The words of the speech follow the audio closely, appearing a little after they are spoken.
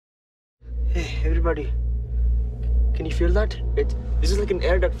Hey, everybody. Can you feel that? This is like an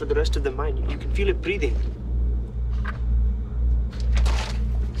air duct for the rest of the mind. You can feel it breathing.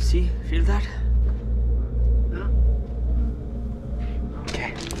 See? Feel that? Huh?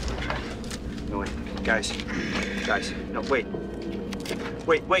 Okay. No, wait. Guys. No, wait.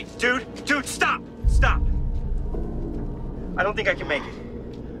 Wait. Dude, stop! Stop! I don't think I can make it.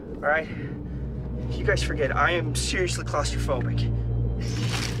 All right? You guys forget, I am seriously claustrophobic.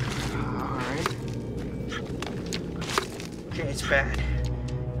 All right. Okay, it's bad.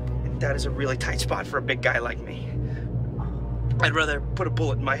 And that is a really tight spot for a big guy like me. I'd rather put a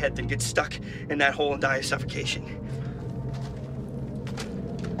bullet in my head than get stuck in that hole and die of suffocation.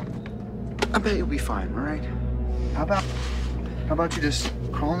 I bet you'll be fine, all right? How about you just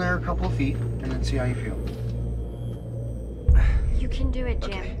crawl in there a couple of feet and then see how you feel? You can do it,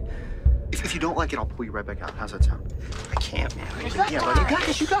 Jim. Okay. If you don't like it, I'll pull you right back out. How's that sound? I can't, man. Yeah, buddy,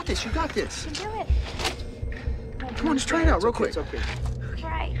 you got this. You can do it. Come on, just try it out real quick. It's okay.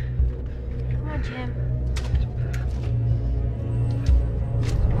 Right. Come on, Jim.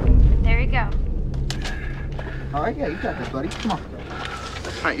 There you go. All right, yeah, you got this, buddy. Come on.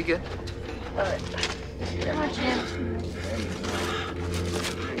 All right, you good? All right. Come on, Jim.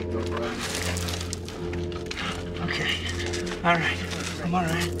 Okay. All right. I'm all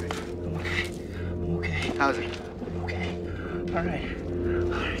right. I'm okay. How's it? I'm okay. All right.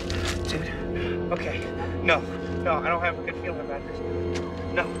 Dude. Okay. No, I don't have a good feeling about this.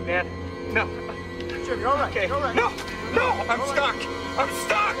 No, man. No. Jim, you're all right. Okay. You're all right. No, I'm stuck.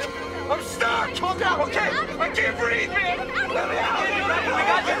 Calm down. Okay. I can't breathe, man. Let me out.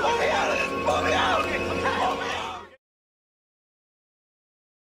 Pull me out.